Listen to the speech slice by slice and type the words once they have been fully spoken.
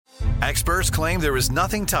Experts claim there is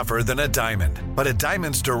nothing tougher than a diamond. But at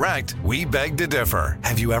Diamonds Direct, we beg to differ.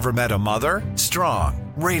 Have you ever met a mother? Strong,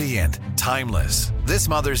 radiant, timeless. This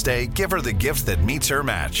Mother's Day, give her the gift that meets her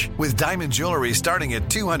match. With diamond jewelry starting at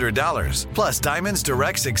 $200. Plus, Diamonds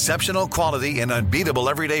Direct's exceptional quality and unbeatable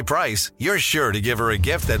everyday price, you're sure to give her a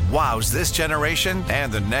gift that wows this generation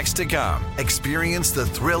and the next to come. Experience the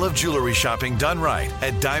thrill of jewelry shopping done right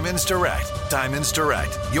at Diamonds Direct. Diamonds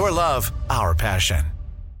Direct. Your love, our passion.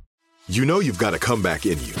 You know you've got a comeback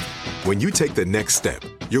in you. When you take the next step,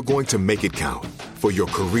 you're going to make it count. For your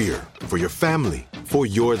career, for your family, for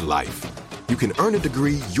your life. You can earn a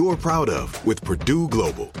degree you're proud of with Purdue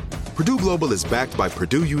Global. Purdue Global is backed by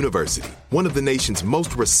Purdue University, one of the nation's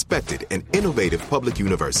most respected and innovative public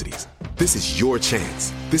universities. This is your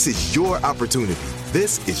chance. This is your opportunity.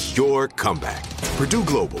 This is your comeback. Purdue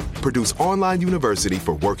Global, Purdue's online university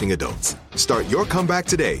for working adults. Start your comeback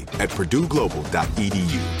today at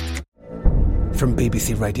purdueglobal.edu. From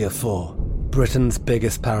BBC Radio 4, Britain's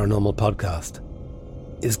biggest paranormal podcast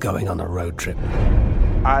is going on a road trip.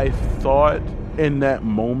 I thought in that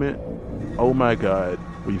moment, oh my God,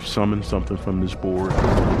 we've summoned something from this board.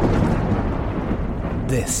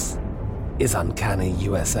 This is Uncanny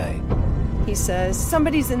USA. He says,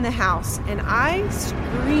 somebody's in the house, and I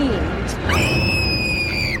screamed.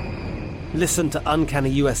 Listen to Uncanny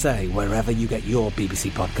USA wherever you get your BBC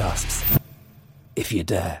podcasts, if you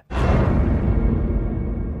dare.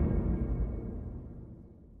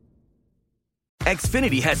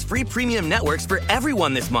 Xfinity has free premium networks for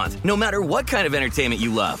everyone this month, no matter what kind of entertainment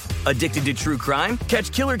you love. Addicted to true crime?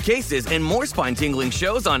 Catch killer cases and more spine-tingling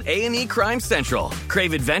shows on A&E Crime Central.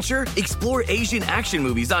 Crave adventure? Explore Asian action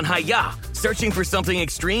movies on Hi-YAH. Searching for something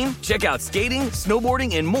extreme? Check out skating,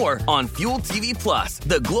 snowboarding, and more on Fuel TV Plus,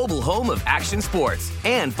 the global home of action sports.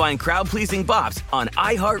 And find crowd-pleasing bops on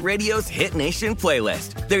iHeartRadio's Hit Nation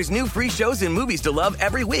playlist. There's new free shows and movies to love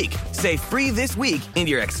every week. Say free this week in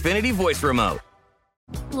your Xfinity voice remote.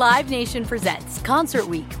 Live Nation presents Concert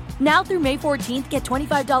Week. Now through May 14th, get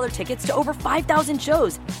 $25 tickets to over 5,000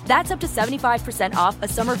 shows. That's up to 75% off a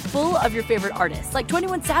summer full of your favorite artists like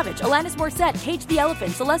 21 Savage, Alanis Morissette, Cage the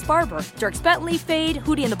Elephant, Celeste Barber, Dierks Bentley, Fade,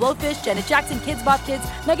 Hootie and the Blowfish, Janet Jackson, Kidz Bop Kids,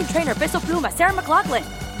 Meghan Trainor, Peso Pluma, Sarah McLachlan.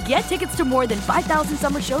 Get tickets to more than 5,000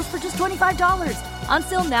 summer shows for just $25. On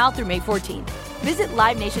sale now through May 14th. Visit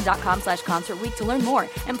LiveNation.com/Concert Week to learn more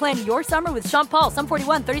and plan your summer with Sean Paul, Sum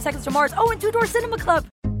 41, 30 Seconds to Mars, and Two Door Cinema Club.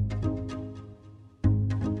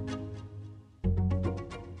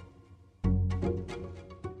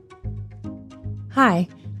 Hi,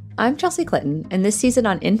 I'm Chelsea Clinton, and this season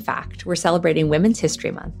on In Fact, we're celebrating Women's History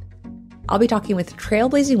Month. I'll be talking with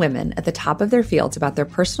trailblazing women at the top of their fields about their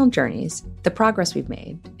personal journeys, the progress we've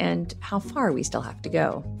made, and how far we still have to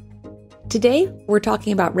go. Today, we're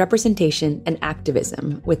talking about representation and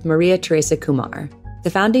activism with Maria Teresa Kumar, the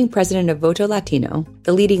founding president of Voto Latino,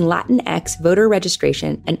 the leading Latinx voter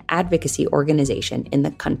registration and advocacy organization in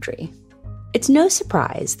the country. It's no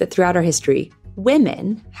surprise that throughout our history,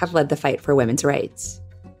 women have led the fight for women's rights.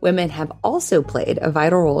 Women have also played a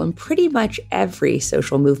vital role in pretty much every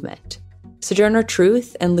social movement. Sojourner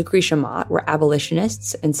Truth and Lucretia Mott were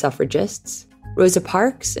abolitionists and suffragists. Rosa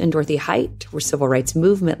Parks and Dorothy Height were civil rights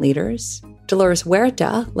movement leaders. Dolores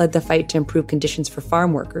Huerta led the fight to improve conditions for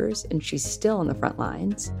farm workers, and she's still on the front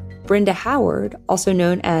lines. Brenda Howard, also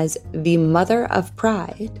known as the Mother of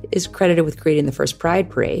Pride, is credited with creating the first Pride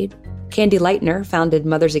Parade. Candy Lightner founded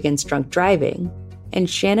Mothers Against Drunk Driving. And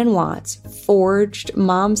Shannon Watts forged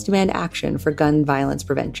Moms Demand Action for gun violence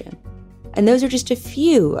prevention. And those are just a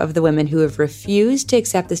few of the women who have refused to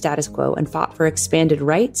accept the status quo and fought for expanded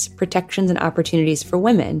rights, protections, and opportunities for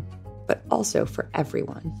women, but also for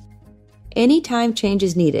everyone. Anytime change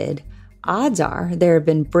is needed, odds are there have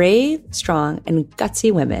been brave, strong, and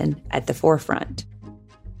gutsy women at the forefront.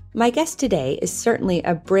 My guest today is certainly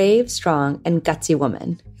a brave, strong, and gutsy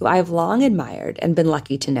woman who I have long admired and been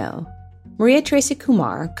lucky to know. Maria Teresa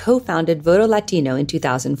Kumar co-founded Voto Latino in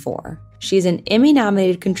 2004. She's an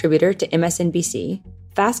Emmy-nominated contributor to MSNBC.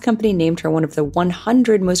 Fast Company named her one of the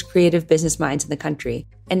 100 most creative business minds in the country,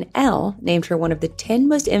 and Elle named her one of the 10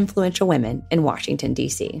 most influential women in Washington,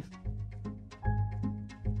 D.C.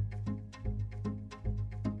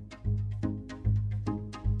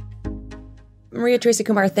 Maria Teresa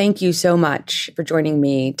Kumar, thank you so much for joining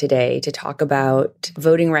me today to talk about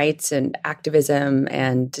voting rights and activism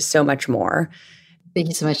and so much more. Thank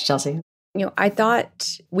you so much, Chelsea. I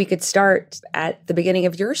thought we could start at the beginning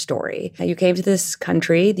of your story. You came to this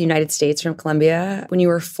country, the United States, from Colombia when you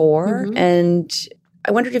were 4. Mm-hmm. And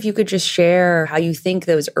I wondered if you could just share how you think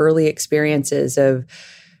those early experiences of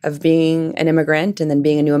being an immigrant and then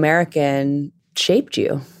being a new American shaped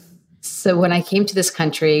you. So when I came to this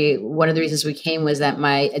country, one of the reasons we came was that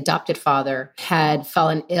my adopted father had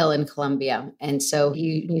fallen ill in Colombia. And so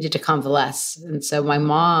he needed to convalesce. And so my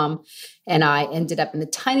mom and I ended up in a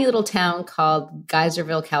tiny little town called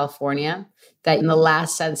Geyserville, California, that in the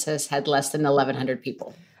last census had less than 1,100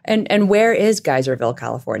 people. And where is Geyserville,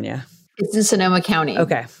 California? It's in Sonoma County.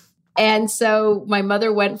 Okay. And so my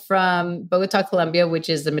mother went from Bogota, Colombia, which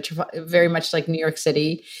is very much like New York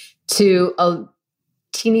City, to a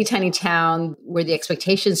teeny tiny town where the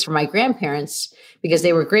expectations for my grandparents, because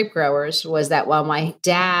they were grape growers, was that while my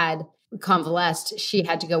dad convalesced, she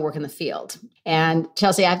had to go work in the field. And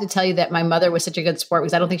Chelsea, I have to tell you that my mother was such a good sport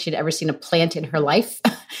because I don't think she'd ever seen a plant in her life.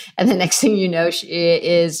 And the next thing you know, she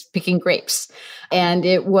is picking grapes. And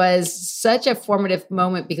it was such a formative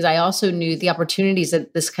moment because I also knew the opportunities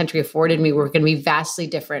that this country afforded me were going to be vastly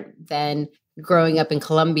different than growing up in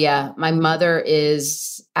Colombia. My mother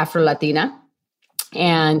is Afro-Latina.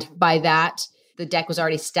 And by that, the deck was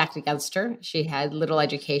already stacked against her. She had little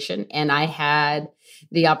education, and I had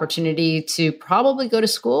the opportunity to probably go to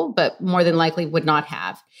school, but more than likely would not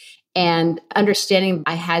have. And understanding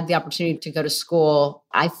I had the opportunity to go to school,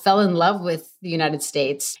 I fell in love with the United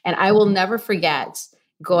States. And I will never forget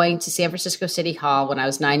going to San Francisco City Hall when I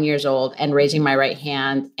was 9 years old and raising my right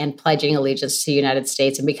hand and pledging allegiance to the United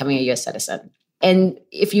States and becoming a U.S. citizen. And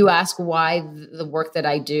if you ask why the work that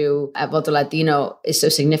I do at Voto Latino is so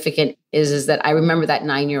significant, is that I remember that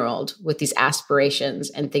 9-year-old with these aspirations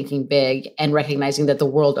and thinking big and recognizing that the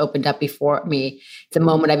world opened up before me the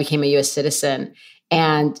moment I became a U.S. citizen.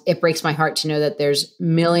 And it breaks my heart to know that there's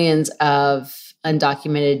millions of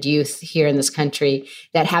undocumented youth here in this country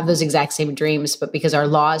that have those exact same dreams, but because our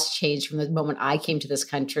laws changed from the moment I came to this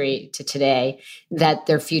country to today, that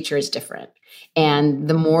their future is different. And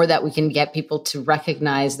the more that we can get people to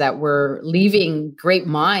recognize that we're leaving great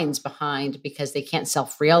minds behind because they can't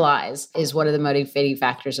self-realize is one of the motivating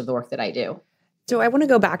factors of the work that I do. So I want to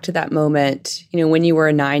go back to that moment, when you were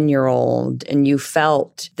a 9-year-old and you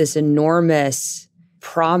felt this enormous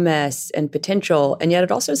promise and potential, and yet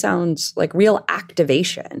it also sounds like real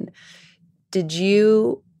activation. Did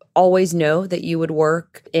you always know that you would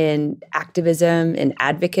work in activism and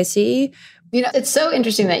advocacy? It's so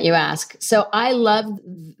interesting that you ask. So I loved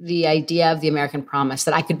the idea of the American promise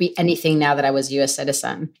that I could be anything now that I was a U.S.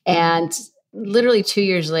 citizen. And literally 2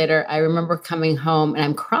 years later, I remember coming home and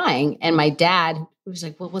I'm crying. And my dad was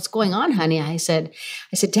like, well, what's going on, honey? I said,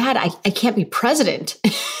 Dad, I can't be president.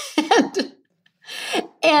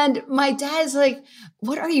 And my dad's like,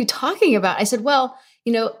 what are you talking about? I said, well,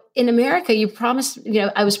 in America, you promised,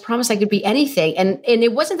 I was promised I could be anything. And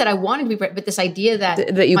it wasn't that I wanted to be, but this idea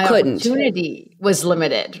that you my couldn't. Opportunity was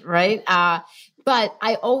limited, right? But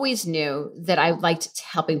I always knew that I liked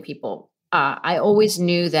helping people. I always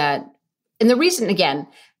knew that. And the reason, again,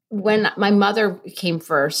 when my mother came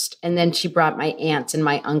first, and then she brought my aunts and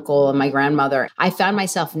my uncle and my grandmother, I found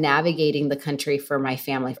myself navigating the country for my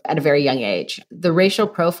family at a very young age. The racial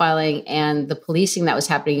profiling and the policing that was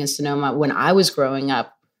happening in Sonoma when I was growing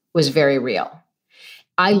up was very real.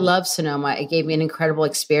 I love Sonoma. It gave me an incredible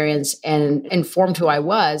experience and informed who I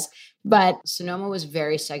was. But Sonoma was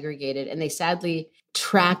very segregated, and they sadly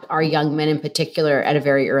tracked our young men in particular at a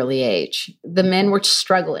very early age. The men were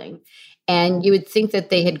struggling. And you would think that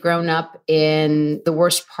they had grown up in the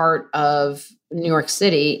worst part of New York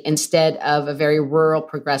City instead of a very rural,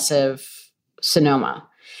 progressive Sonoma.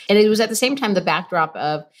 And it was at the same time the backdrop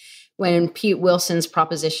of when Pete Wilson's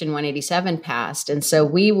Proposition 187 passed. And so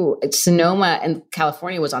Sonoma and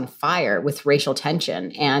California was on fire with racial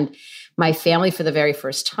tension. And my family, for the very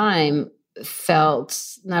first time, felt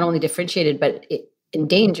not only differentiated, but in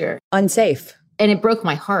danger. Unsafe. And it broke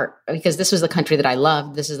my heart because this was the country that I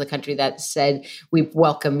loved. This is the country that said, we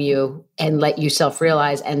welcome you and let you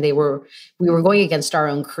self-realize. And we were going against our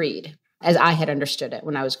own creed as I had understood it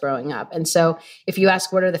when I was growing up. And so if you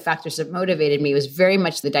ask what are the factors that motivated me, it was very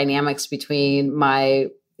much the dynamics between my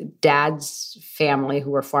dad's family, who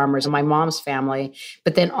were farmers, and my mom's family,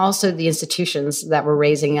 but then also the institutions that were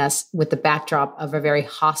raising us with the backdrop of a very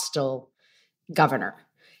hostile governor.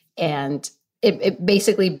 And it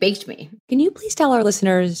basically baked me. Can you please tell our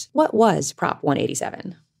listeners what was Prop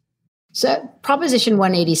 187? So Proposition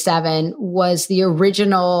 187 was the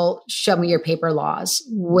original Show Me Your Paper laws,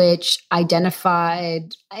 which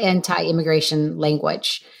identified anti-immigration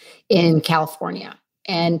language in California.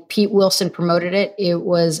 And Pete Wilson promoted it. It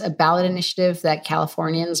was a ballot initiative that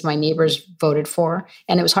Californians, my neighbors, voted for.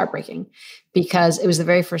 And it was heartbreaking because it was the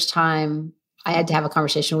very first time I had to have a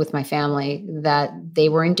conversation with my family that they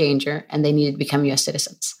were in danger and they needed to become U.S.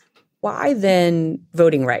 citizens. Why then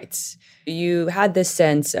voting rights? You had this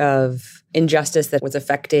sense of injustice that was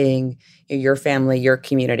affecting your family, your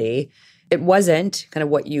community. It wasn't kind of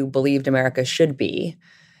what you believed America should be.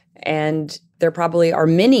 And there probably are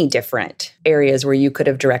many different areas where you could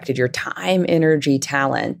have directed your time, energy,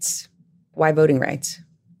 talents. Why voting rights?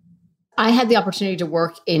 I had the opportunity to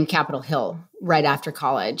work in Capitol Hill right after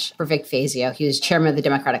college for Vic Fazio. He was chairman of the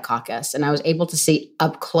Democratic Caucus, and I was able to see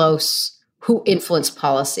up close who influenced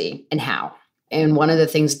policy and how. And one of the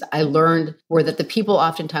things that I learned were that the people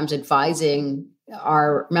oftentimes advising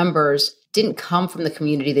our members didn't come from the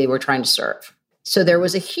community they were trying to serve. So there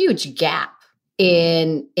was a huge gap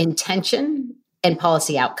in intention and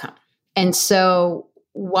policy outcome. And so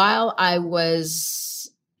while I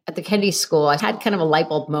was at the Kennedy School, I had kind of a light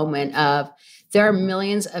bulb moment of there are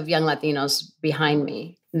millions of young Latinos behind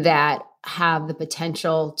me that have the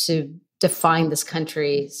potential to define this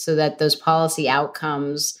country so that those policy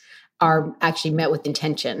outcomes are actually met with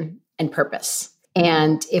intention and purpose.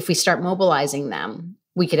 And if we start mobilizing them,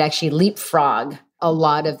 we could actually leapfrog a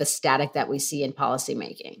lot of the static that we see in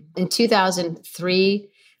policymaking. In 2003,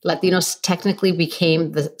 Latinos technically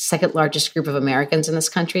became the second largest group of Americans in this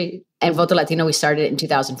country. And Voto Latino, we started in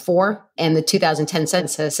 2004. And the 2010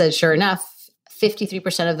 census says, sure enough,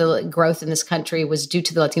 53% of the growth in this country was due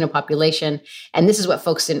to the Latino population. And this is what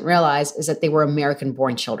folks didn't realize, is that they were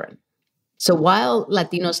American-born children. So while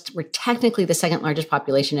Latinos were technically the second largest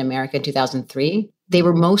population in America in 2003, they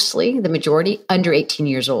were mostly, the majority, under 18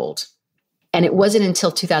 years old. And it wasn't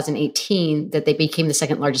until 2018 that they became the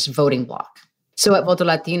second largest voting bloc. So at Voto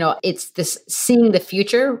Latino, it's this seeing the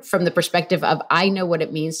future from the perspective of, I know what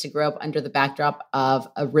it means to grow up under the backdrop of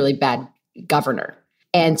a really bad governor.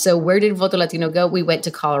 And so where did Voto Latino go? We went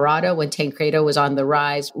to Colorado when Tancredo was on the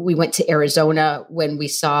rise. We went to Arizona when we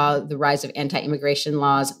saw the rise of anti-immigration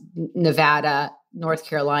laws, Nevada, North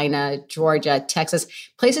Carolina, Georgia, Texas,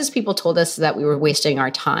 places people told us that we were wasting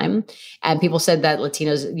our time. And people said that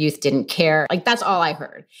Latinos youth didn't care. Like, that's all I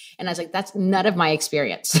heard. And I was like, that's none of my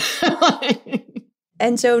experience.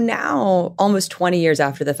 And so now, almost 20 years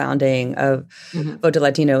after the founding of Voto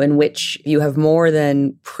Latino, in which you have more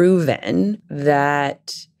than proven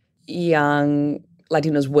that young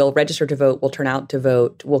Latinos will register to vote, will turn out to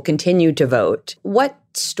vote, will continue to vote, what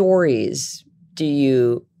stories do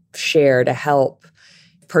you share to help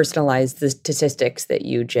personalize the statistics that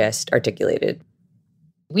you just articulated?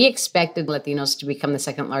 We expected Latinos to become the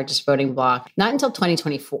second largest voting bloc, not until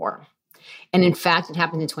 2024. And in fact, it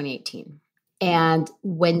happened in 2018. And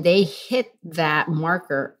when they hit that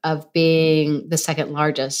marker of being the second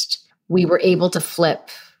largest, we were able to flip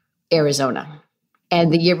Arizona.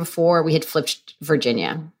 And the year before, we had flipped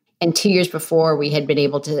Virginia. And 2 years before, we had been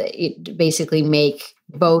able to basically make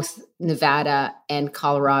both Nevada and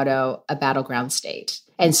Colorado a battleground state.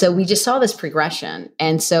 And so we just saw this progression.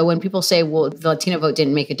 And so when people say, well, the Latino vote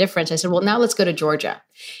didn't make a difference, I said, well, now let's go to Georgia.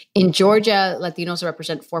 In Georgia, Latinos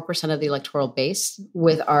represent 4% of the electoral base,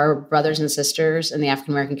 with our brothers and sisters in the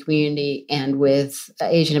African-American community and with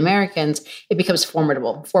Asian Americans, it becomes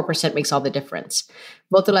formidable. 4% makes all the difference.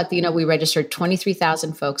 Voto Latino, we registered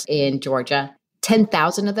 23,000 folks in Georgia.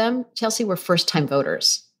 10,000 of them, Chelsea, were first-time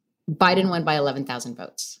voters. Biden won by 11,000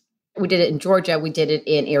 votes. We did it in Georgia. We did it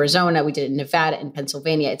in Arizona. We did it in Nevada and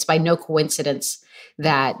Pennsylvania. It's by no coincidence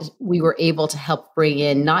that we were able to help bring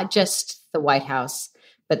in not just the White House,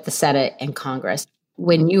 but the Senate and Congress.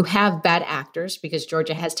 When you have bad actors, because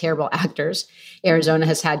Georgia has terrible actors, Arizona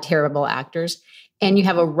has had terrible actors, and you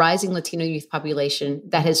have a rising Latino youth population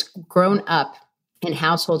that has grown up in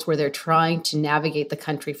households where they're trying to navigate the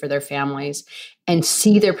country for their families and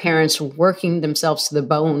see their parents working themselves to the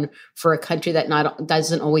bone for a country that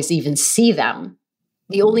doesn't always even see them.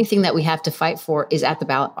 The only thing that we have to fight for is at the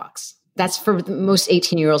ballot box. That's for most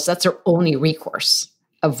 18-year-olds. That's their only recourse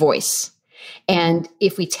of voice. And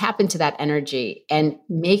if we tap into that energy and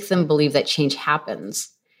make them believe that change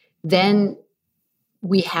happens, then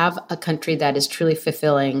we have a country that is truly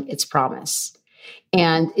fulfilling its promise.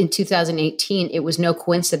 And in 2018, it was no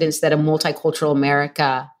coincidence that a multicultural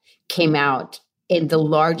America came out in the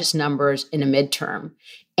largest numbers in a midterm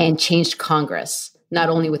and changed Congress, not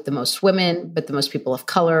only with the most women, but the most people of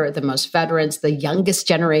color, the most veterans, the youngest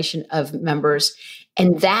generation of members.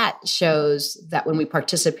 And that shows that when we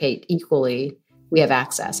participate equally, we have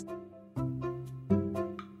access.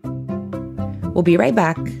 We'll be right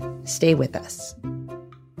back. Stay with us.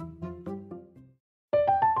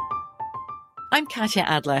 I'm Katya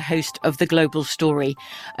Adler, host of The Global Story.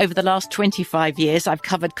 Over the last 25 years, I've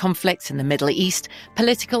covered conflicts in the Middle East,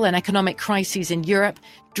 political and economic crises in Europe,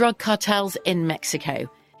 drug cartels in Mexico.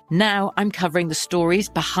 Now I'm covering the stories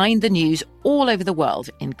behind the news all over the world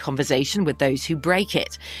in conversation with those who break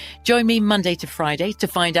it. Join me Monday to Friday to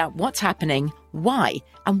find out what's happening, why,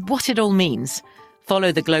 and what it all means.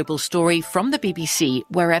 Follow The Global Story from the BBC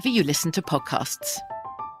wherever you listen to podcasts.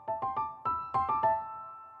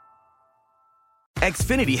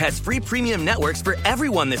 Xfinity has free premium networks for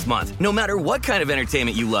everyone this month, no matter what kind of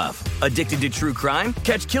entertainment you love. Addicted to true crime?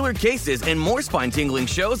 Catch killer cases and more spine-tingling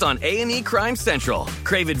shows on A&E Crime Central.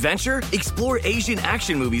 Crave adventure? Explore Asian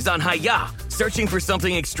action movies on Hayya. Searching for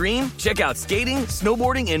something extreme? Check out skating,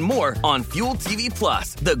 snowboarding, and more on Fuel TV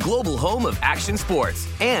Plus, the global home of action sports.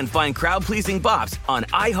 And find crowd-pleasing bops on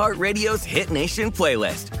iHeartRadio's Hit Nation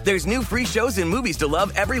playlist. There's new free shows and movies to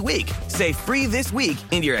love every week. Say free this week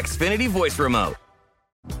in your Xfinity voice remote.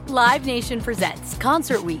 Live Nation presents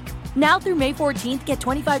Concert Week. Now through May 14th, get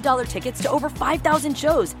 $25 tickets to over 5,000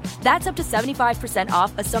 shows. That's up to 75%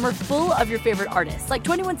 off a summer full of your favorite artists like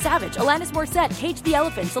 21 Savage, Alanis Morissette, Cage the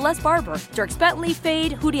Elephant, Celeste Barber, Dierks Bentley,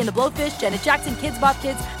 Fade, Hootie and the Blowfish, Janet Jackson, Kidz Bop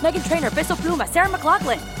Kids, Meghan Trainor, Peso Pluma, Sarah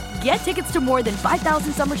McLachlan. Get tickets to more than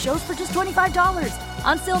 5,000 summer shows for just $25.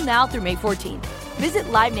 Until now through May 14th. Visit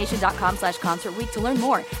LiveNation.com/Concert Week to learn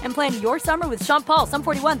more and plan your summer with Sean Paul, Sum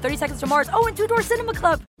 41, 30 Seconds to Mars, and Two Door Cinema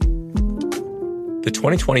Club. The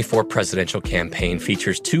 2024 presidential campaign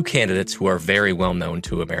features two candidates who are very well known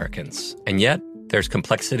to Americans. And yet, there's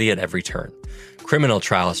complexity at every turn. Criminal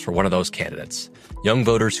trials for one of those candidates. Young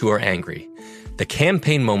voters who are angry. The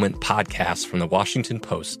Campaign Moment podcast from the Washington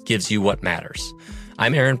Post gives you what matters.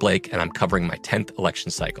 I'm Aaron Blake, and I'm covering my 10th election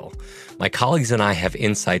cycle. My colleagues and I have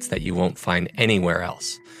insights that you won't find anywhere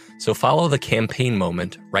else. So follow The Campaign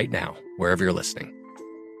Moment right now, wherever you're listening.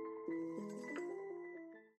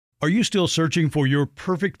 Are you still searching for your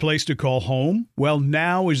perfect place to call home? Well,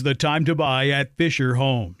 now is the time to buy at Fisher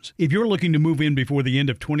Homes. If you're looking to move in before the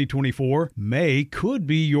end of 2024, May could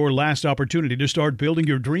be your last opportunity to start building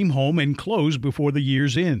your dream home and close before the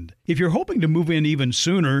year's end. If you're hoping to move in even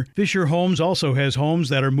sooner, Fisher Homes also has homes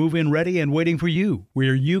that are move-in ready and waiting for you,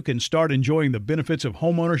 where you can start enjoying the benefits of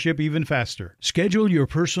homeownership even faster. Schedule your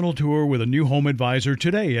personal tour with a new home advisor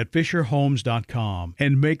today at FisherHomes.com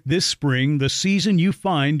and make this spring the season you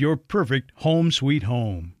find your perfect home sweet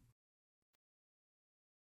home.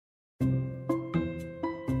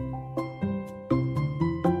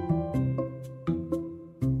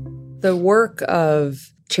 The work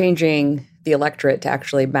of changing the electorate to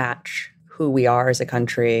actually match who we are as a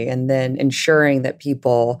country, and then ensuring that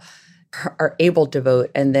people are able to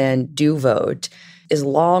vote and then do vote, is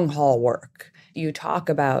long haul work. You talk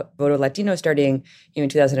about Voto Latino starting in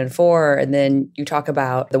 2004, and then you talk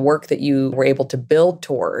about the work that you were able to build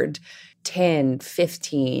toward 10,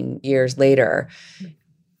 15 years later.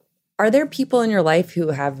 Are there people in your life who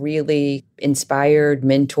have really inspired,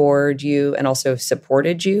 mentored you, and also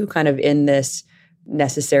supported you kind of in this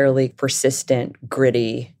necessarily persistent,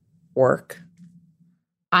 gritty work?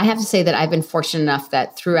 I have to say that I've been fortunate enough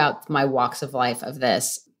that throughout my walks of life of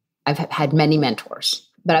this, I've had many mentors.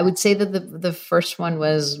 But I would say that the first one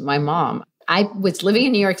was my mom. I was living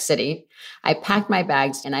in New York City. I packed my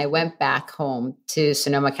bags and I went back home to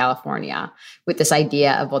Sonoma, California with this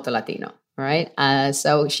idea of Voto Latino, right?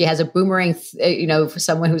 So she has a boomerang, for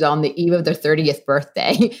someone who's on the eve of their 30th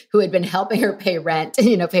birthday, who had been helping her pay rent,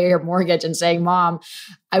 pay her mortgage, and saying, "Mom,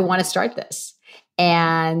 I want to start this.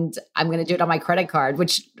 And I'm going to do it on my credit card,"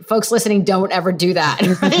 which folks listening, don't ever do that.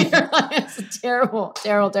 Right? It's terrible,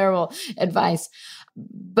 terrible, terrible advice.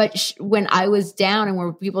 But when I was down and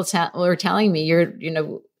when people were telling me,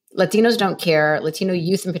 Latinos don't care, Latino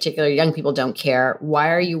youth in particular, young people don't care. Why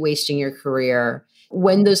are you wasting your career?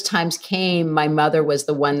 When those times came, my mother was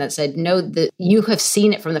the one that said, "No, you have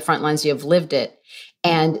seen it from the front lines, you have lived it.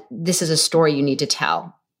 And this is a story you need to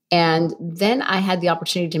tell." And then I had the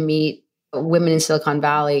opportunity to meet women in Silicon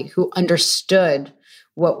Valley who understood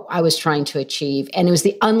what I was trying to achieve. And it was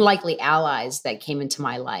the unlikely allies that came into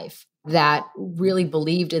my life that really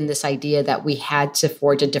believed in this idea that we had to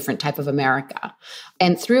forge a different type of America.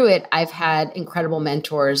 And through it, I've had incredible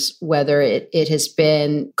mentors, whether it has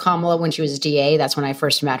been Kamala when she was DA, that's when I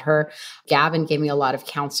first met her. Gavin gave me a lot of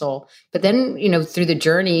counsel. But then, through the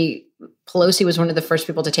journey, Pelosi was one of the first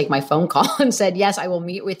people to take my phone call and said, "Yes, I will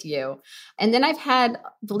meet with you." And then I've had,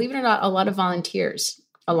 believe it or not, a lot of volunteers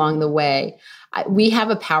along the way. We have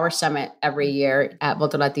a power summit every year at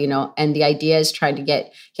Voto Latino, and the idea is trying to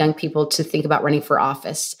get young people to think about running for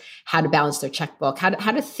office, how to balance their checkbook, how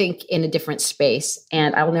to think in a different space.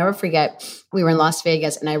 And I will never forget, we were in Las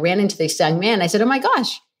Vegas, and I ran into this young man. I said, "Oh my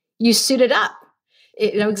gosh, you suited up."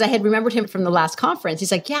 Because I had remembered him from the last conference.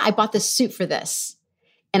 He's like, "Yeah, I bought this suit for this.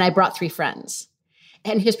 And I brought 3 friends."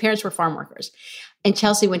 And his parents were farm workers. And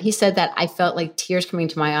Chelsea, when he said that, I felt like tears coming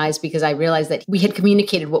to my eyes because I realized that we had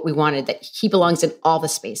communicated what we wanted, that he belongs in all the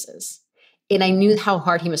spaces. And I knew how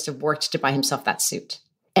hard he must have worked to buy himself that suit,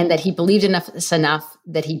 and that he believed enough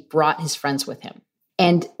that he brought his friends with him.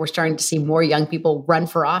 And we're starting to see more young people run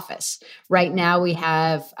for office. Right now, we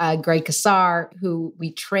have Greg Casar, who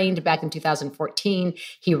we trained back in 2014.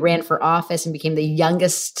 He ran for office and became the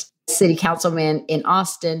youngest city councilman in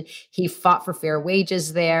Austin. He fought for fair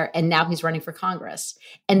wages there, and now he's running for Congress.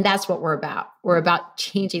 And that's what we're about. We're about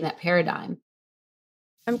changing that paradigm.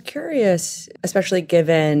 I'm curious, especially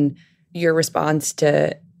given your response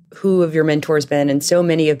to who have your mentors been, and so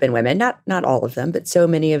many have been women, not all of them, but so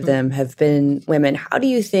many of them have been women. How do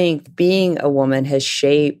you think being a woman has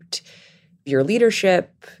shaped your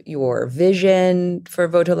leadership, your vision for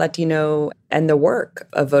Voto Latino, and the work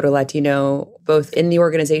of Voto Latino, both in the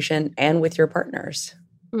organization and with your partners?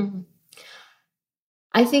 Mm-hmm.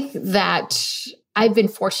 I think that I've been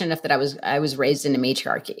fortunate enough that I was raised in a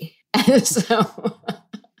matriarchy.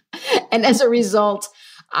 And as a result,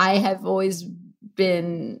 I have always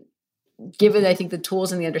been given, I think, the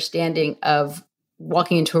tools and the understanding of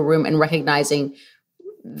walking into a room and recognizing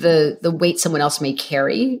the weight someone else may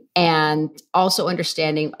carry, and also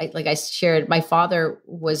understanding, like I shared, my father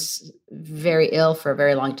was very ill for a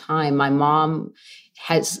very long time. My mom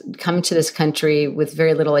has come to this country with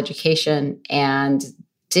very little education and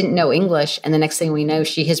didn't know English. And the next thing we know,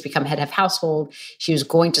 she has become head of household. She was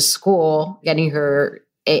going to school, getting her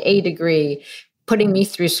AA degree, putting me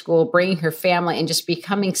through school, bringing her family, and just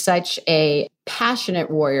becoming such a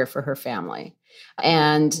passionate warrior for her family.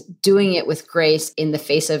 And doing it with grace in the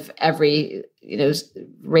face of every,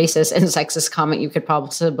 racist and sexist comment you could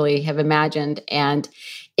possibly have imagined. And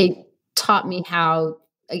it taught me how,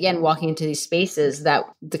 again, walking into these spaces, that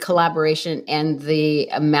the collaboration and the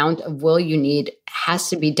amount of will you need has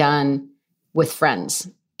to be done with friends,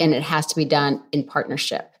 and it has to be done in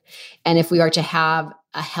partnership. And if we are to have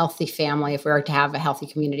a healthy family, if we are to have a healthy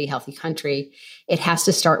community, healthy country, it has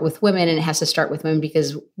to start with women, and it has to start with women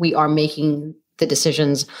because we are making the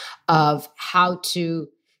decisions of how to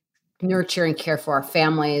nurture and care for our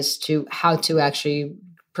families, to how to actually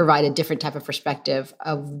provide a different type of perspective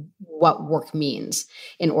of what work means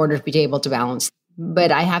in order to be able to balance.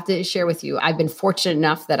 But I have to share with you, I've been fortunate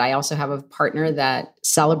enough that I also have a partner that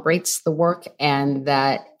celebrates the work and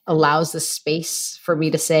that allows the space for me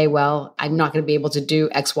to say, well, I'm not going to be able to do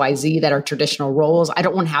X, Y, Z that are traditional roles. I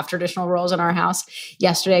don't want to have traditional roles in our house.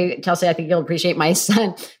 Yesterday, Kelsey, I think you'll appreciate, my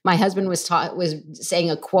husband was saying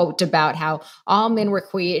a quote about how all men were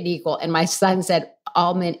created equal. And my son said,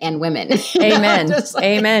 all men and women. Amen.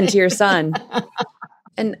 Amen to your son.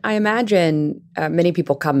 And I imagine many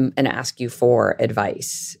people come and ask you for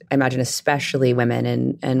advice. I imagine especially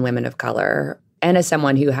women and women of color. And as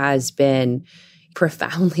someone who has been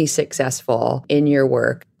profoundly successful in your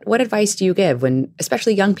work, what advice do you give when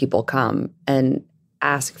especially young people come and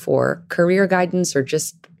ask for career guidance or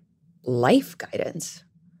just life guidance?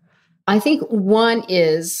 I think one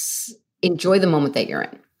is enjoy the moment that you're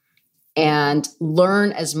in and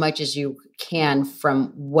learn as much as you can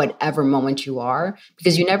from whatever moment you are,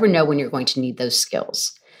 because you never know when you're going to need those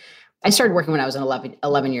skills. I started working when I was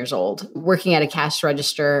 11 years old. Working at a cash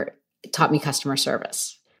register taught me customer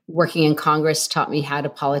service. Working in Congress taught me how to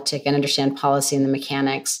politic and understand policy and the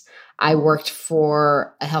mechanics. I worked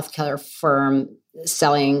for a healthcare firm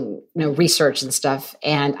selling, research and stuff,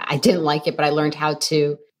 and I didn't like it, but I learned how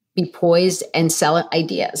to be poised and sell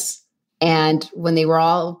ideas. And when they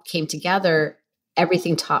all came together,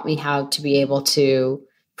 everything taught me how to be able to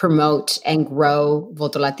promote and grow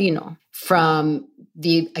Voto Latino, from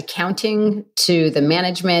the accounting to the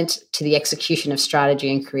management to the execution of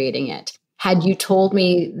strategy and creating it. Had you told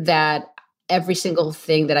me that every single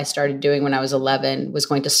thing that I started doing when I was 11 was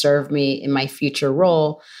going to serve me in my future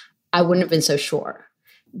role, I wouldn't have been so sure.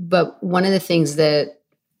 But one of the things that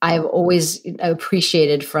I've always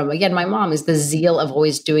appreciated from, again, my mom is the zeal of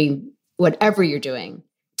always doing whatever you're doing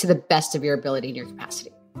to the best of your ability and your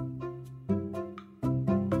capacity.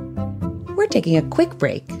 We're taking a quick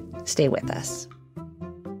break. Stay with us.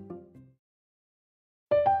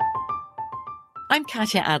 I'm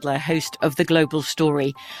Katya Adler, host of The Global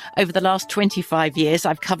Story. Over the last 25 years,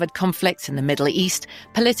 I've covered conflicts in the Middle East,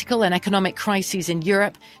 political and economic crises in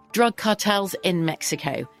Europe, drug cartels in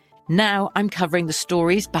Mexico. Now I'm covering the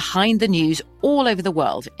stories behind the news all over the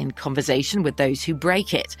world in conversation with those who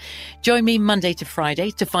break it. Join me Monday to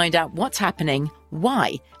Friday to find out what's happening,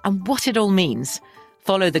 why, and what it all means.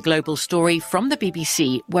 Follow The Global Story from the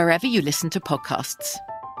BBC wherever you listen to podcasts.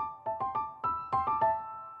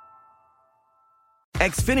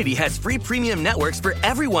 Xfinity has free premium networks for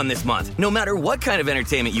everyone this month, no matter what kind of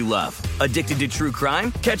entertainment you love. Addicted to true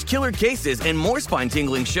crime? Catch killer cases and more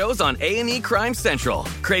spine-tingling shows on A&E Crime Central.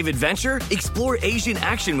 Crave adventure? Explore Asian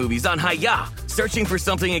action movies on Hi-Ya. Searching for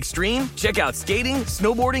something extreme? Check out skating,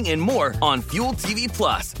 snowboarding, and more on Fuel TV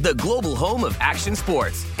Plus, the global home of action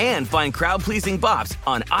sports. And find crowd-pleasing bops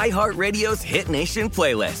on iHeartRadio's Hit Nation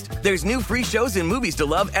playlist. There's new free shows and movies to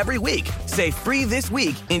love every week. Say free this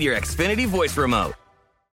week in your Xfinity voice remote.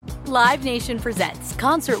 Live Nation presents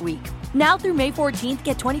Concert Week. Now through May 14th,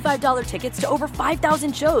 get $25 tickets to over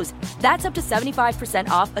 5,000 shows. That's up to 75%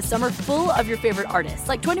 off a summer full of your favorite artists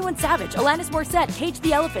like 21 Savage, Alanis Morissette, Cage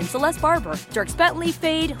the Elephant, Celeste Barber, Dierks Bentley,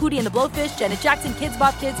 Fade, Hootie and the Blowfish, Janet Jackson, Kids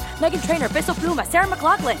Bop Kids, Meghan Trainor, Peso Pluma, Sarah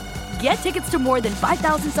McLachlan. Get tickets to more than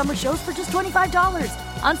 5,000 summer shows for just $25.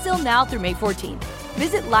 Until now through May 14th.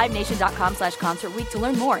 Visit LiveNation.com/Concert Week to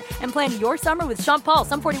learn more and plan your summer with Sean Paul,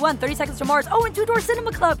 Sum 41, 30 Seconds to Mars, and Two Door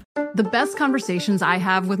Cinema Club. The best conversations I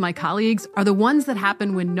have with my colleagues are the ones that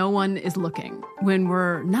happen when no one is looking, when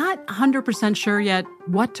we're not 100% sure yet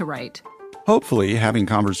what to write. Hopefully, having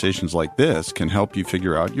conversations like this can help you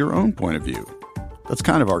figure out your own point of view. That's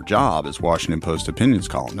kind of our job as Washington Post opinions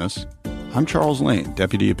columnists. I'm Charles Lane,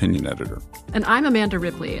 Deputy Opinion Editor. And I'm Amanda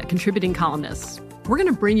Ripley, a contributing columnist. We're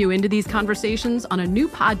going to bring you into these conversations on a new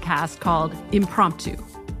podcast called Impromptu.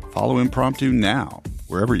 Follow Impromptu now,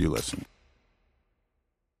 wherever you listen.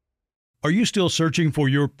 Are you still searching for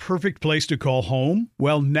your perfect place to call home?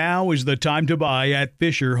 Well, now is the time to buy at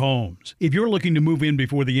Fisher Homes. If you're looking to move in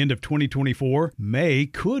before the end of 2024, May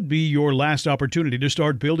could be your last opportunity to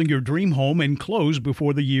start building your dream home and close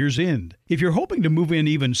before the year's end. If you're hoping to move in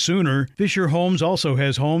even sooner, Fisher Homes also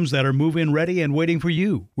has homes that are move-in ready and waiting for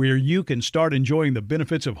you, where you can start enjoying the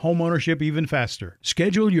benefits of homeownership even faster.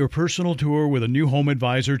 Schedule your personal tour with a new home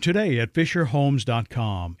advisor today at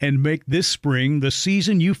FisherHomes.com and make this spring the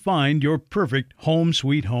season you find your perfect home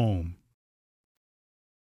sweet home.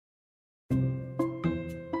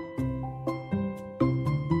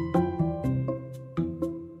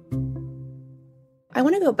 I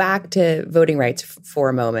want to go back to voting rights for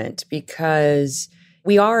a moment because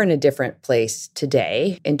we are in a different place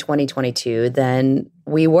today in 2022 than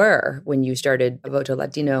we were when you started Voto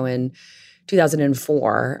Latino in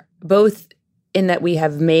 2004, both in that we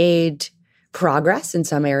have made progress in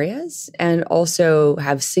some areas and also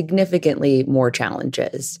have significantly more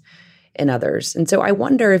challenges in others. And so I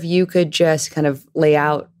wonder if you could just kind of lay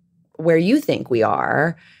out where you think we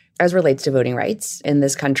are as relates to voting rights in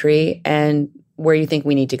this country and where you think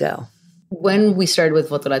we need to go. When we started with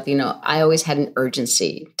Voto Latino, I always had an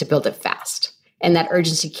urgency to build it fast. And that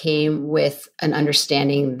urgency came with an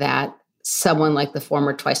understanding that someone like the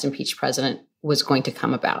former twice impeached president was going to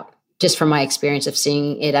come about, just from my experience of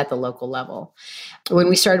seeing it at the local level. When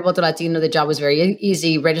we started Voto Latino, the job was very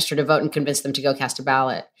easy: register to vote and convince them to go cast a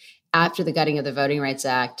ballot. After the gutting of the Voting Rights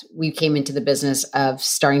Act, we came into the business of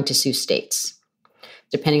starting to sue states,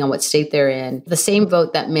 depending on what state they're in. The same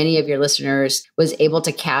vote that many of your listeners was able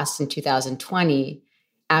to cast in 2020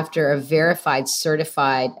 after a verified,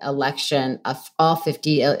 certified election of all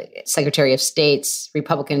 50 Secretary of States,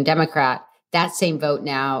 Republican and Democrat, that same vote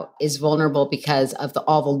now is vulnerable because of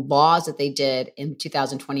all the laws that they did in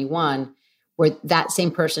 2021, where that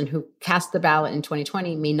same person who cast the ballot in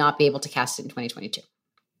 2020 may not be able to cast it in 2022.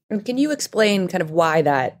 And can you explain kind of why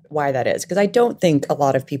that is? Because I don't think a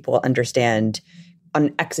lot of people understand on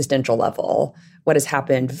an existential level what has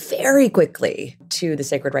happened very quickly to the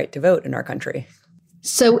sacred right to vote in our country.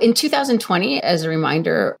 So in 2020, as a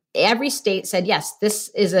reminder, every state said, yes, this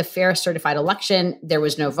is a fair certified election. There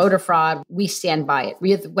was no voter fraud. We stand by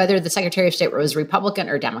it, whether the Secretary of State was Republican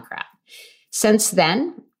or Democrat. Since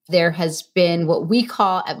then, there has been what we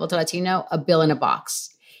call at Voto Latino a bill in a box.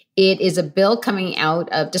 It is a bill coming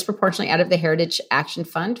disproportionately out of the Heritage Action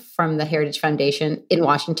Fund from the Heritage Foundation in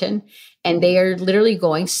Washington. And they are literally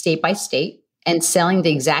going state by state and selling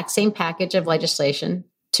the exact same package of legislation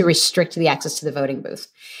to restrict the access to the voting booth.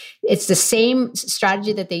 It's the same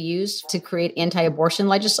strategy that they used to create anti-abortion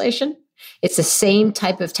legislation. It's the same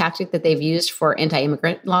type of tactic that they've used for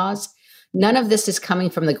anti-immigrant laws. None of this is coming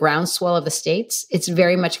from the groundswell of the states. It's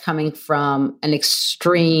very much coming from an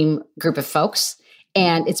extreme group of folks.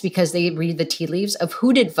 And it's because they read the tea leaves of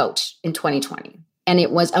who did vote in 2020. And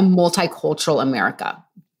it was a multicultural America.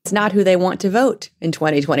 It's not who they want to vote in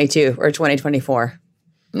 2022 or 2024.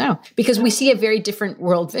 No, because we see a very different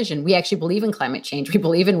world vision. We actually believe in climate change. We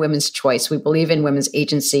believe in women's choice. We believe in women's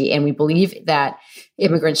agency. And we believe that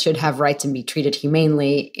immigrants should have rights and be treated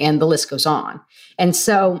humanely. And the list goes on. And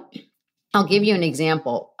so I'll give you an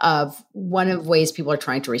example of one of the ways people are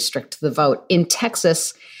trying to restrict the vote. In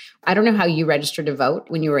Texas, I don't know how you registered to vote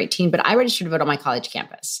when you were 18, but I registered to vote on my college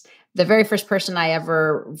campus. The very first person I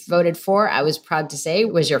ever voted for, I was proud to say,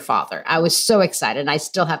 was your father. I was so excited, and I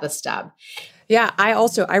still have the stub. Yeah,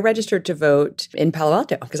 I registered to vote in Palo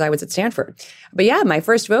Alto because I was at Stanford. But yeah, my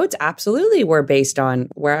first votes absolutely were based on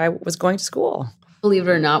where I was going to school. Believe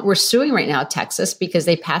it or not, we're suing right now Texas because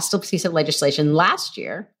they passed a piece of legislation last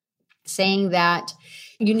year saying that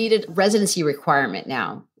you needed a residency requirement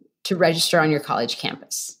now to register on your college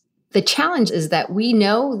campus. The challenge is that we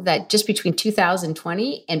know that just between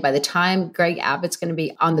 2020 and by the time Greg Abbott's going to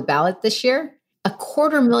be on the ballot this year,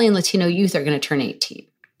 250,000 Latino youth are going to turn 18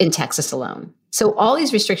 in Texas alone. So all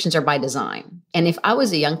these restrictions are by design. And if I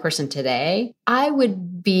was a young person today, I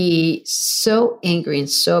would be so angry and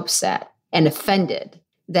so upset and offended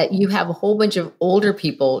that you have a whole bunch of older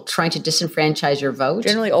people trying to disenfranchise your vote.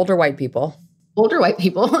 Generally older white people. Older white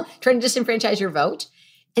people trying to disenfranchise your vote.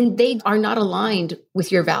 And they are not aligned with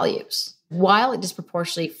your values. While it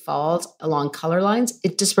disproportionately falls along color lines,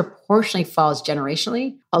 it disproportionately falls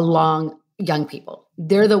generationally along young people.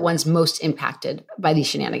 They're the ones most impacted by these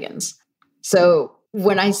shenanigans. So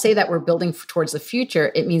when I say that we're building towards the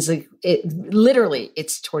future, it means like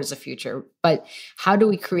it's towards the future. But how do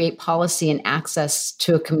we create policy and access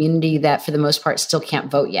to a community that for the most part still can't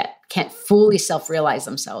vote yet, can't fully self-realize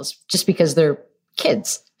themselves just because they're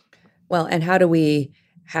kids? Well, and how do we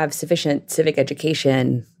have sufficient civic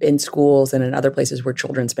education in schools and in other places where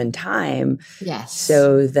children spend time? Yes.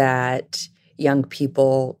 So that young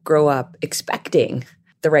people grow up expecting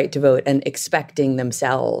the right to vote and expecting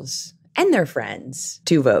themselves and their friends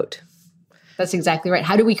to vote. That's exactly right.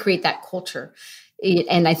 How do we create that culture?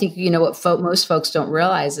 And I think, what most folks don't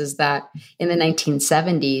realize is that in the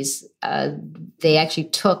 1970s, they actually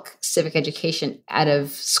took civic education out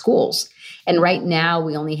of schools. And right now,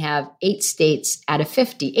 we only have 8 states out of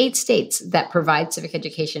 50, 8 states that provide civic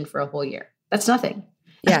education for a whole year. That's nothing.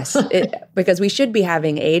 Yes, because we should be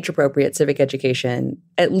having age-appropriate civic education,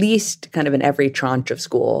 at least kind of in every tranche of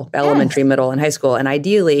school, elementary, middle, and high school, and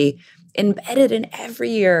ideally embedded in every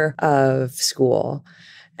year of school.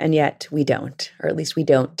 And yet we don't, or at least we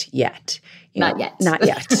don't yet. Not yet.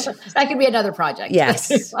 That could be another project.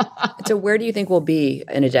 Yes. So where do you think we'll be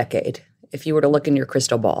in a decade if you were to look in your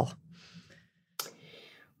crystal ball?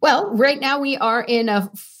 Well, right now we are in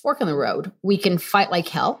a fork in the road. We can fight like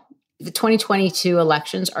hell. The 2022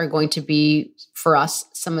 elections are going to be, for us,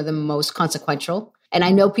 some of the most consequential. And I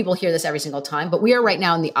know people hear this every single time, but we are right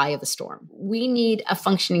now in the eye of the storm. We need a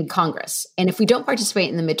functioning Congress. And if we don't participate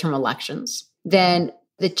in the midterm elections, then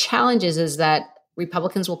the challenge is that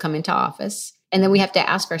Republicans will come into office. And then we have to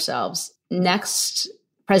ask ourselves, next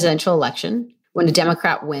presidential election, when a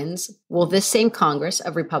Democrat wins, will this same Congress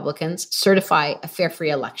of Republicans certify a fair, free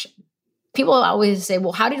election? People always say,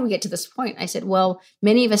 well, how did we get to this point? I said, well,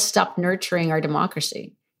 many of us stopped nurturing our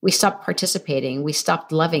democracy. We stopped participating. We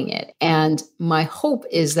stopped loving it. And my hope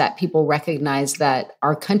is that people recognize that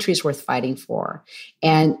our country is worth fighting for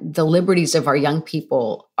and the liberties of our young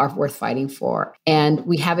people are worth fighting for. And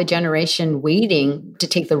we have a generation waiting to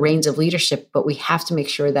take the reins of leadership, but we have to make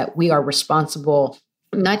sure that we are responsible,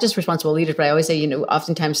 not just responsible leaders, but I always say,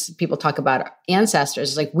 oftentimes people talk about ancestors.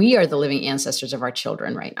 It's like we are the living ancestors of our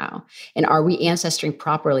children right now. And are we ancestring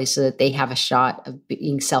properly so that they have a shot of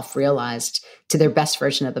being self-realized to their best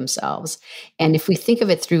version of themselves? And if we think of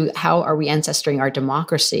it through how are we ancestring our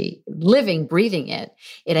democracy, living, breathing it,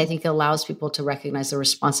 I think allows people to recognize the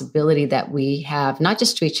responsibility that we have, not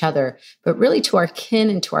just to each other, but really to our kin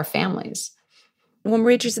and to our families. Well,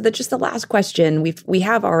 Maria Teresa, just the last question. We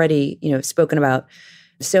have already, spoken about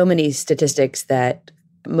so many statistics that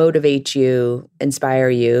motivate you, inspire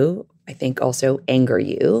you, I think also anger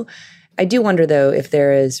you. I do wonder, though, if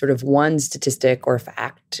there is sort of one statistic or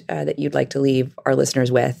fact that you'd like to leave our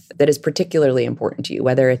listeners with that is particularly important to you,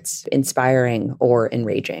 whether it's inspiring or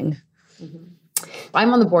enraging. Mm-hmm.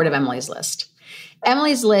 I'm on the board of Emily's List.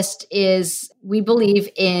 Emily's List is, we believe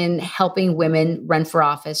in helping women run for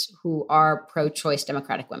office who are pro-choice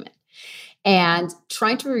Democratic women. And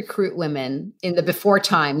trying to recruit women in the before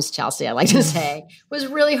times, Chelsea, I like to say, was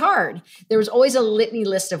really hard. There was always a litany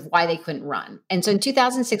list of why they couldn't run. And so in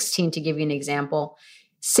 2016, to give you an example,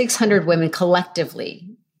 600 women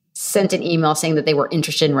collectively sent an email saying that they were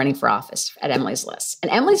interested in running for office at Emily's List.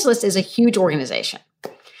 And Emily's List is a huge organization.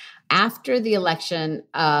 After the election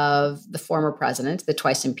of the former president, the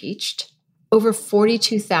twice impeached, over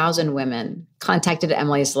 42,000 women contacted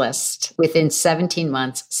Emily's List within 17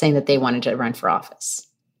 months saying that they wanted to run for office.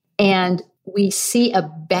 And we see a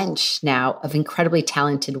bench now of incredibly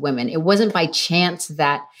talented women. It wasn't by chance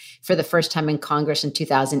that for the first time in Congress in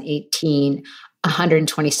 2018,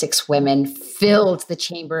 126 women filled the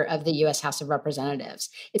chamber of the U.S. House of Representatives.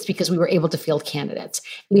 It's because we were able to field candidates.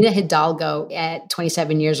 Lina Hidalgo, at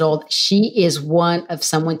 27 years old, she is one of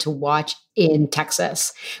someone to watch in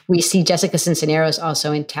Texas. We see Jessica Cisneros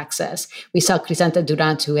also in Texas. We saw Crisanta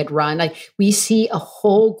Durant, who had run. Like, we see a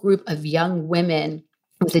whole group of young women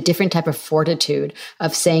with a different type of fortitude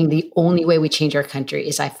of saying the only way we change our country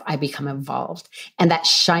is I become involved. And that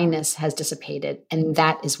shyness has dissipated. And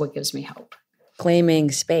that is what gives me hope.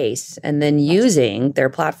 Claiming space and then using their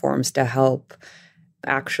platforms to help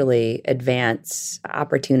actually advance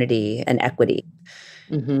opportunity and equity.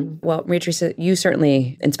 Mm-hmm. Well, Maria Teresa, you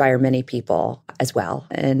certainly inspire many people as well,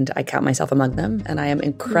 and I count myself among them, and I am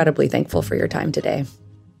incredibly thankful for your time today.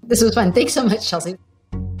 This was fun. Thanks so much, Chelsea.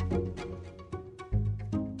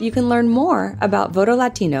 You can learn more about Voto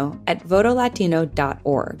Latino at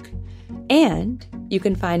votolatino.org, and you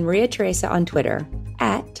can find Maria Teresa on Twitter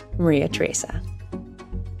at Maria Teresa.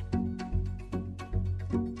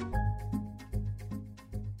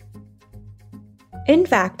 In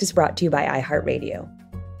Fact is brought to you by iHeartRadio.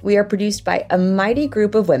 We are produced by a mighty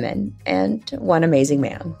group of women and one amazing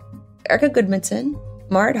man. Erica Goodmanson,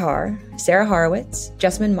 Marit Haar, Sarah Horowitz,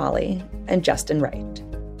 Jessamine Molly, and Justin Wright.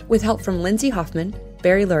 With help from Lindsay Hoffman,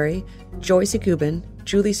 Barry Lurie, Joy Sekubin,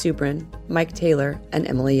 Julie Subrin, Mike Taylor, and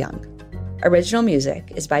Emily Young. Original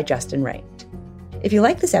music is by Justin Wright. If you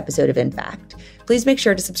like this episode of In Fact, please make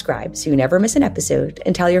sure to subscribe so you never miss an episode,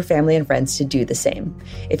 and tell your family and friends to do the same.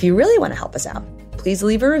 If you really want to help us out, please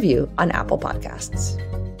leave a review on Apple Podcasts.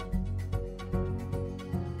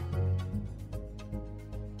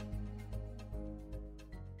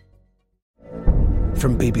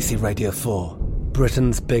 From BBC Radio 4,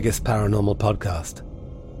 Britain's biggest paranormal podcast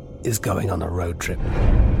is going on a road trip.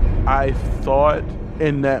 I thought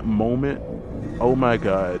in that moment, oh my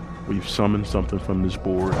God, we've summoned something from this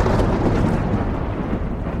board.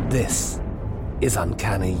 This is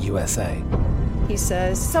Uncanny USA. He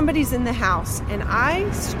says, somebody's in the house, and I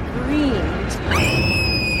screamed.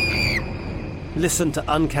 Listen to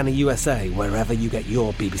Uncanny USA wherever you get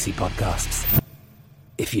your BBC podcasts,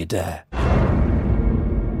 if you dare.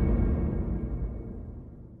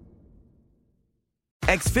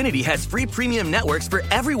 Xfinity has free premium networks for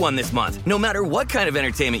everyone this month, no matter what kind of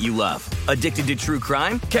entertainment you love. Addicted to true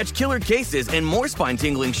crime? Catch killer cases and more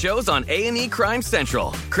spine-tingling shows on A&E Crime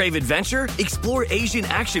Central. Crave adventure? Explore Asian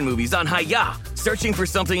action movies on Hi-YAH. Searching for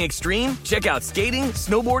something extreme? Check out skating,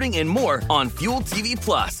 snowboarding, and more on Fuel TV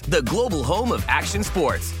Plus, the global home of action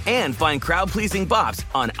sports. And find crowd-pleasing bops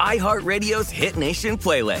on iHeartRadio's Hit Nation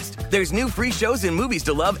playlist. There's new free shows and movies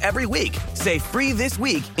to love every week. Say free this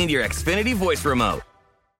week in your Xfinity voice remote.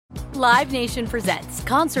 Live Nation presents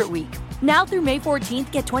Concert Week. Now through May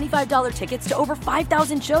 14th, get $25 tickets to over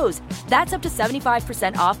 5,000 shows. That's up to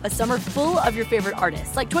 75% off a summer full of your favorite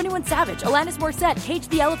artists like 21 Savage, Alanis Morissette, Cage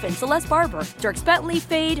the Elephant, Celeste Barber, Dierks Bentley,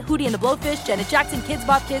 Fade, Hootie and the Blowfish, Janet Jackson, Kids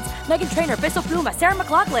Bop Kids, Meghan Trainor, Peso Pluma, Sarah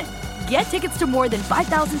McLachlan. Get tickets to more than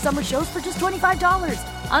 5,000 summer shows for just $25.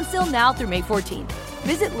 Until now through May 14th.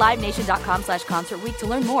 Visit LiveNation.com/Concert Week to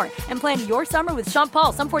learn more and plan your summer with Sean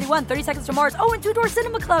Paul, Sum 41, 30 Seconds to Mars, and Two Door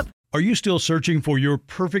Cinema Club. Are you still searching for your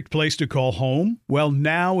perfect place to call home? Well,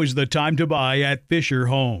 now is the time to buy at Fisher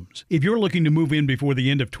Homes. If you're looking to move in before the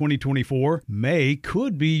end of 2024, May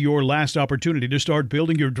could be your last opportunity to start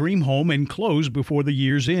building your dream home and close before the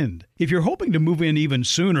year's end. If you're hoping to move in even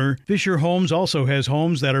sooner, Fisher Homes also has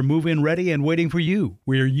homes that are move-in ready and waiting for you,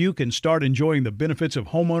 where you can start enjoying the benefits of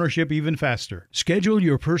homeownership even faster. Schedule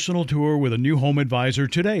your personal tour with a new home advisor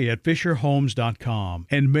today at FisherHomes.com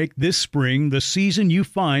and make this spring the season you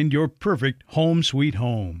find your perfect home sweet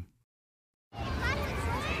home.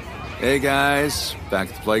 Hey guys, back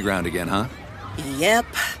at the playground again, huh? Yep.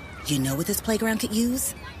 You know what this playground could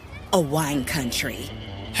use? A wine country.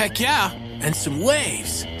 Heck yeah, and some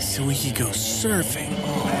waves so we could go surfing.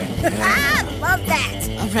 Oh, yeah. Love that.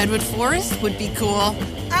 A redwood forest would be cool.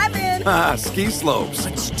 I'm in. Ski slopes.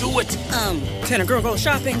 Let's do it. Can a girl go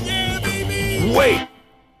shopping? Yeah, baby. Wait.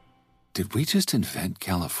 Did we just invent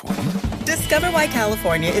California? Discover why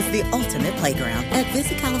California is the ultimate playground at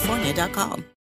visitcalifornia.com.